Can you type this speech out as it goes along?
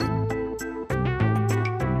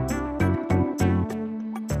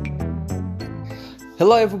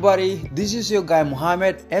Hello everybody, this is your guy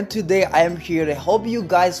Mohammed, and today I am here to help you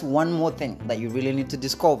guys one more thing that you really need to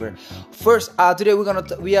discover. First, today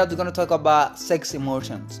we are gonna talk about sex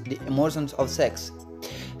emotions, the emotions of sex.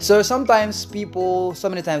 So so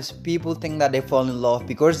many times people think that they fall in love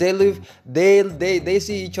because they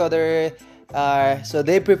see each other. So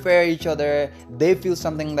they prefer each other. They feel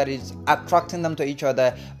something that is attracting them to each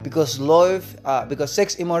other because because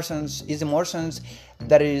sex emotions is emotions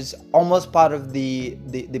that is almost part of the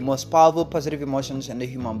most powerful positive emotions in the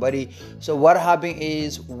human body. So what happens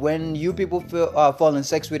is when you people fall in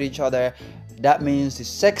sex with each other, that means the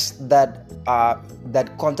sex that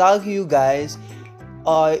contact you guys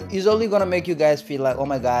is only gonna make you guys feel like, oh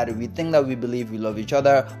my god, we think that we believe we love each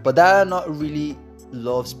other, but that are not really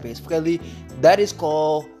love specifically. That is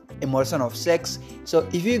called emotion of sex. So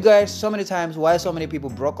if you guys, so many times why so many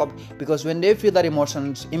people broke up, because when they feel that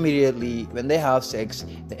emotions immediately when they have sex,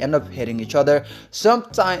 they end up hating each other. So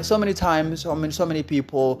many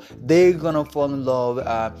people, they're gonna fall in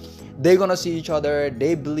love. They're gonna see each other,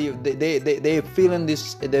 they believe they're feeling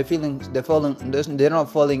this, they're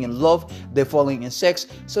not falling in love, they're falling in sex.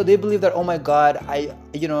 So they believe that, oh my god,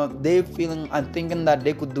 they're feeling and thinking that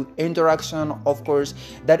they could do interaction. Of course,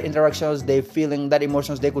 that interactions, they feeling that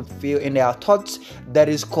emotions they could feel in their thoughts, that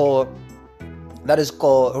is called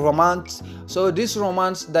romance. So this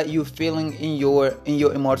romance that you're feeling in your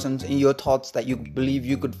emotions, in your thoughts, that you believe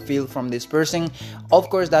you could feel from this person, of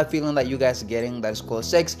course that feeling that you guys are getting, that is called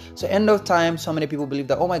sex. So end of time, so many people believe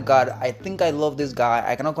that, oh my god, I think I love this guy,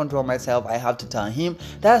 I cannot control myself, I have to tell him.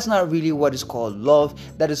 That's not really what is called love.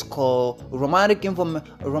 That is called romantic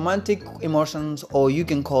emotions, or you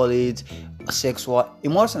can call it sexual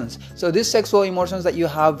emotions. So these sexual emotions that you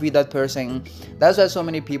have with that person, that's why so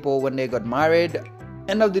many people, when they got married,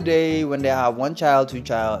 end of the day, when they have one child, two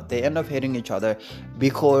child, they end up hating each other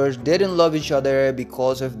because they didn't love each other,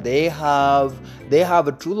 because of they have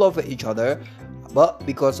a true love for each other, but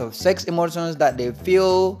because of sex emotions that they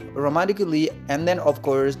feel romantically. And then of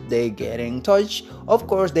course they get in touch, of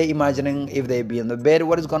course they imagining if they be in the bed,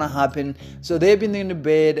 what is gonna happen. So they've been in the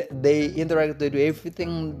bed, they interact, they do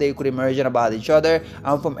everything they could imagine about each other,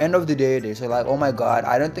 and from end of the day they say like, oh my god,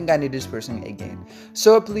 I don't think I need this person again.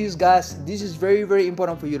 So please guys, this is very very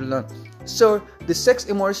important for you to learn. So the sex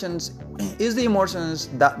emotions is the emotions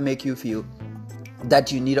that make you feel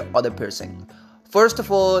that you need other person. First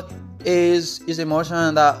of all, is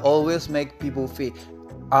emotion that always make people feel.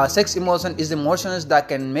 Sex emotion is emotions that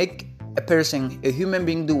can make a person, a human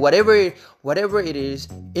being, do whatever it is,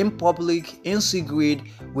 in public, in secret,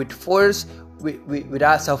 with force,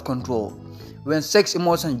 without self-control. When sex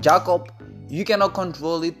emotion jack up, you cannot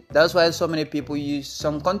control it. That's why so many people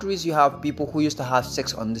some countries, you have people who used to have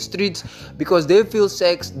sex on the streets because they feel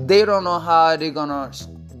sex, they don't know how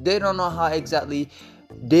exactly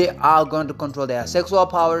they are going to control their sexual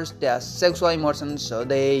powers, their sexual emotions. So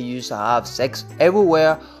they used to have sex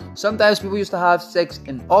everywhere. Sometimes people used to have sex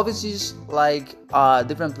in offices, like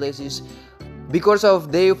different places, because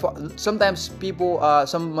of sometimes people,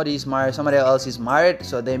 somebody is married, somebody else is married,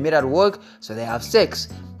 so they meet at work, so they have sex.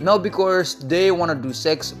 Not because they want to do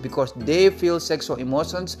sex, because they feel sexual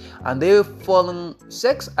emotions and they fall in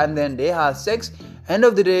sex, and then they have sex. End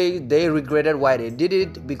of the day, they regretted why they did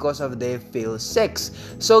it, because of they feel sex.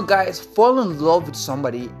 So guys, fall in love with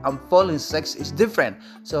somebody and fall in sex is different.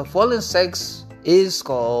 So fall in sex is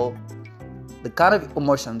called the kind of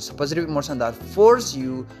emotions, positive emotion, that force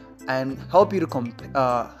you and help you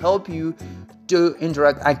to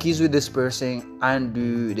interact and kiss with this person and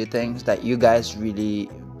do the things that you guys really,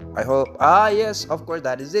 I hope. Yes, of course,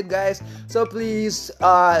 that is it, guys. So please,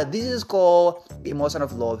 this is called the emotion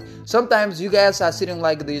of love. Sometimes you guys are sitting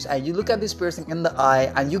like this and you look at this person in the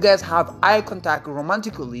eye and you guys have eye contact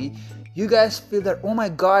romantically. You guys feel that, oh my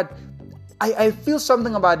god, I feel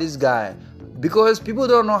something about this guy. Because people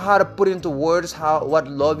don't know how to put into words what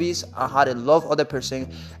love is, how to love other person.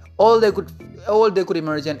 All they could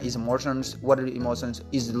imagine is emotions. What are the emotions?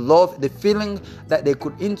 Is love, the feeling that they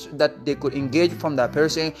could engage from that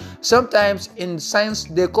person. Sometimes in science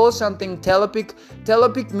they call something telepathic.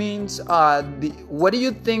 Telepathic means what do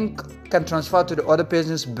you think can transfer to the other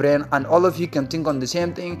person's brain, and all of you can think on the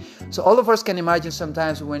same thing. So all of us can imagine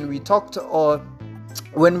sometimes when we talk to, or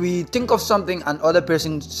when we think of something and other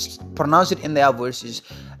person pronounce it in their voices,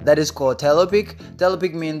 that is called telepathic.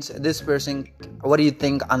 Telepathic means this person, what do you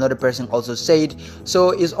think another person also said.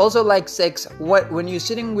 So it's also like sex. When you're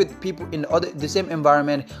sitting with people in the same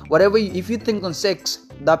environment, if you think on sex,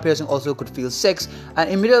 that person also could feel sex, and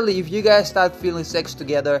immediately if you guys start feeling sex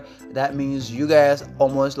together, that means you guys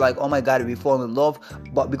almost like, oh my god, we fall in love.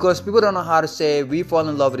 But because people don't know how to say we fall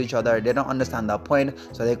in love with each other, they don't understand that point,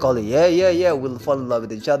 so they call it yeah, we'll fall in love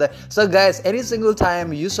with each other. So guys, any single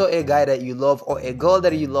time you saw a guy that you love or a girl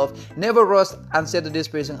that you love, never rush and say to this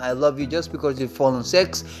person I love you just because you fall in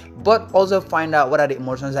sex, but also find out what are the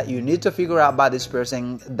emotions that you need to figure out about this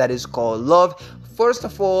person that is called love. First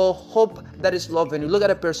of all, hope, that is love. When you look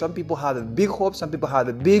at a person, some people have a big hope, some people have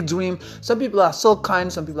a big dream, some people are so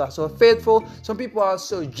kind, some people are so faithful, some people are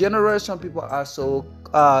so generous, some people are so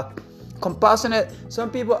compassionate,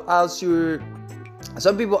 some people are so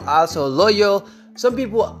loyal, some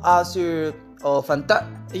people are so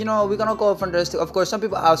we're gonna call it fantastic. Of course, some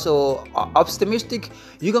people are so optimistic.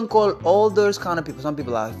 You can call all those kind of people. Some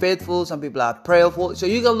people are faithful, some people are prayerful. So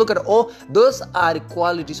you can look at all those are the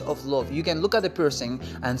qualities of love. You can look at the person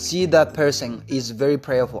and see that person is very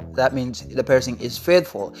prayerful. That means the person is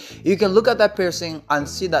faithful. You can look at that person and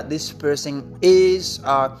see that this person is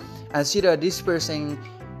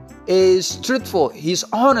is truthful, he's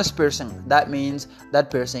honest person. That means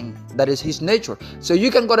that person, that is his nature. So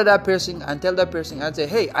you can go to that person and tell that person and say,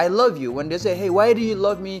 hey, I love you. When they say, hey, why do you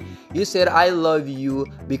love me? You said, I love you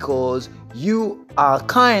because you are a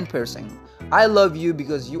kind person. I love you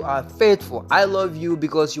because you are faithful. I love you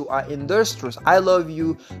because you are industrious. I love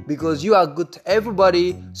you because you are good to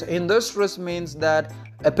everybody. So industrious means that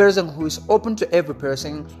a person who is open to every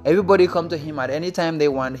person. Everybody come to him at any time they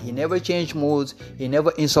want. He never change moods. He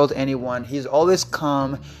never insult anyone. He's always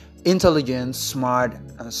calm, intelligent, smart,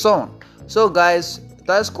 and so on. So guys,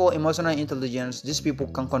 that's called emotional intelligence. These people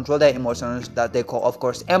can control their emotions, that they call, of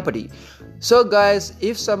course, empathy. So guys,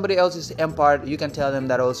 if somebody else is empath, you can tell them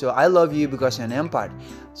that also, I love you because you're an empath.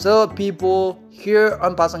 So people here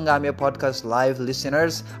on Pasang Gambia podcast live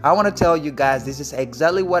listeners, I want to tell you guys, this is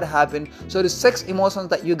exactly what happened. So the sex emotions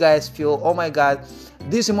that you guys feel, oh my god,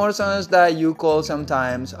 these emotions that you call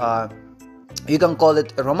sometimes you can call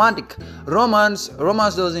it romantic. Romance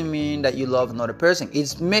doesn't mean that you love another person.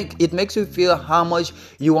 It makes you feel how much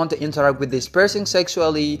you want to interact with this person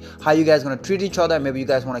sexually, how you guys gonna treat each other. Maybe you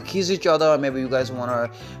guys want to kiss each other, maybe you guys want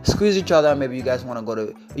to squeeze each other, maybe you guys want to go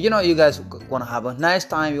to, you guys want to have a nice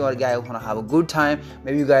time, you guys want to have a good time,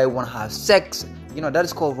 maybe you guys want to have sex. That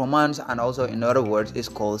is called romance, and also in other words it's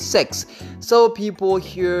called sex. So people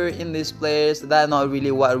here in this place, that's not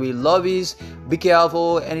really what real love is. Be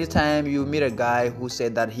careful anytime you meet a guy who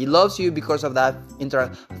said that he loves you because of that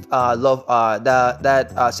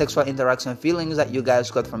sexual interaction feelings that you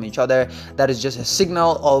guys got from each other. That is just a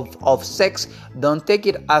signal of sex. Don't take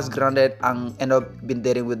it as granted and end up being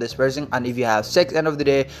dating with this person. And if you have sex, end of the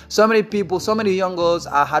day, so many young girls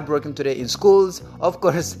are heartbroken today in schools. Of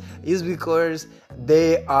course, is because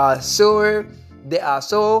they don't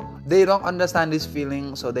understand this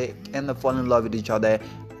feeling, so they end up falling in love with each other,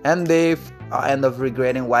 and they end up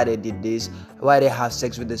regretting why they did this, why they have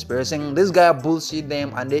sex with this person. This guy bullshit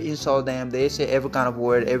them and they insult them, they say every kind of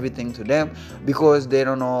word, everything to them, because they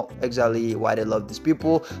don't know exactly why they love these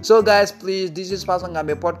people. So guys, please, this is Pasang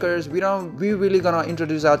Gambia podcast. We really gonna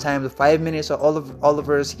introduce our time to 5 minutes so all of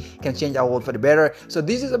us can change our world for the better. So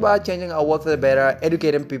this is about changing our world for the better,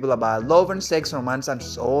 educating people about love and sex, romance, and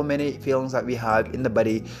so many feelings that we have in the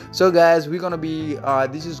body. So guys, we're gonna be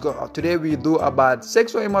today we do about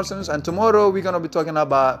sexual emotions, and tomorrow we're gonna talk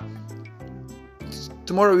about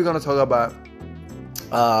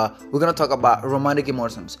romantic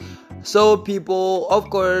emotions. So people, of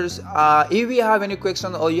course, if you have any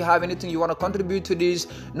question or you have anything you want to contribute to this,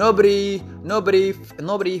 nobody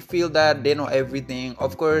feel that they know everything.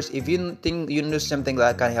 Of course, if you think you know something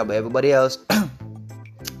that can help everybody else,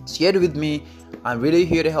 share it with me. I'm really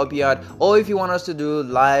here to help you out. Or if you want us to do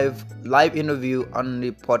live interview on the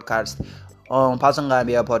podcast, on Pasang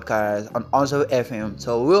Gambia podcast on also FM.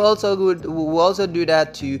 So we'll also do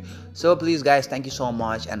that too. So please guys, thank you so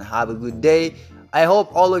much and have a good day. I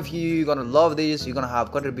hope all of you gonna love this. You're gonna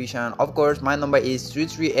have contribution. Of course, my number is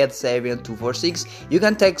 3387246. You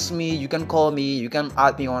can text me, you can call me, you can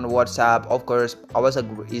add me on WhatsApp. Of course,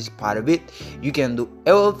 WhatsApp is part of it. You can do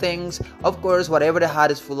all things. Of course, whatever the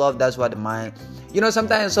heart is full of, that's what the mind.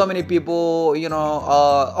 Sometimes so many people,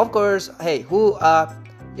 of course, hey,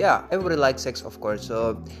 yeah, everybody likes sex, of course.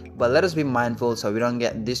 So but let us be mindful so we don't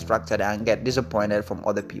get distracted and get disappointed from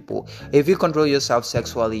other people. If you control yourself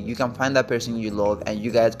sexually, you can find that person you love and you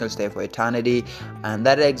guys can stay for eternity. And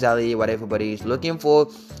that is exactly what everybody is looking for.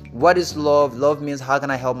 What is love? Love means how can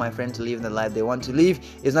I help my friend to live the life they want to live.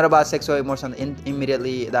 It's not about sexual emotion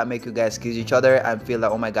immediately that make you guys kiss each other and feel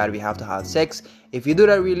like, oh my god, we have to have sex. If you do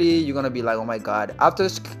that, really, you're gonna be like, oh my god, after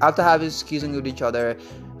having kissing with each other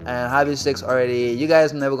and having sex already, you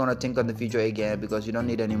guys never gonna think on the future again because you don't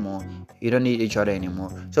need each other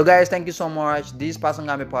anymore. So guys, thank you so much. This is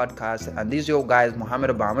Pasangami podcast and this is your guys Muhammad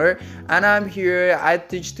Obama, and I'm here. I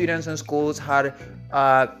teach students in schools how to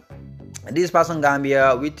this is Pasang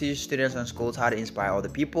Gambia. We teach students and schools how to inspire other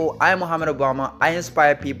people. I am Muhammad Obama. I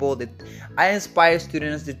inspire people. I inspire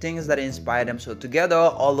students the things that inspire them. So together,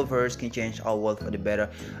 all of us can change our world for the better.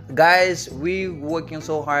 Guys, we working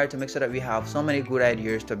so hard to make sure that we have so many good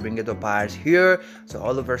ideas to bring it to pass here. So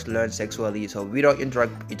all of us learn sexually. So we don't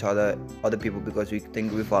interact with other people because we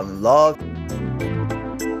think we fall in love.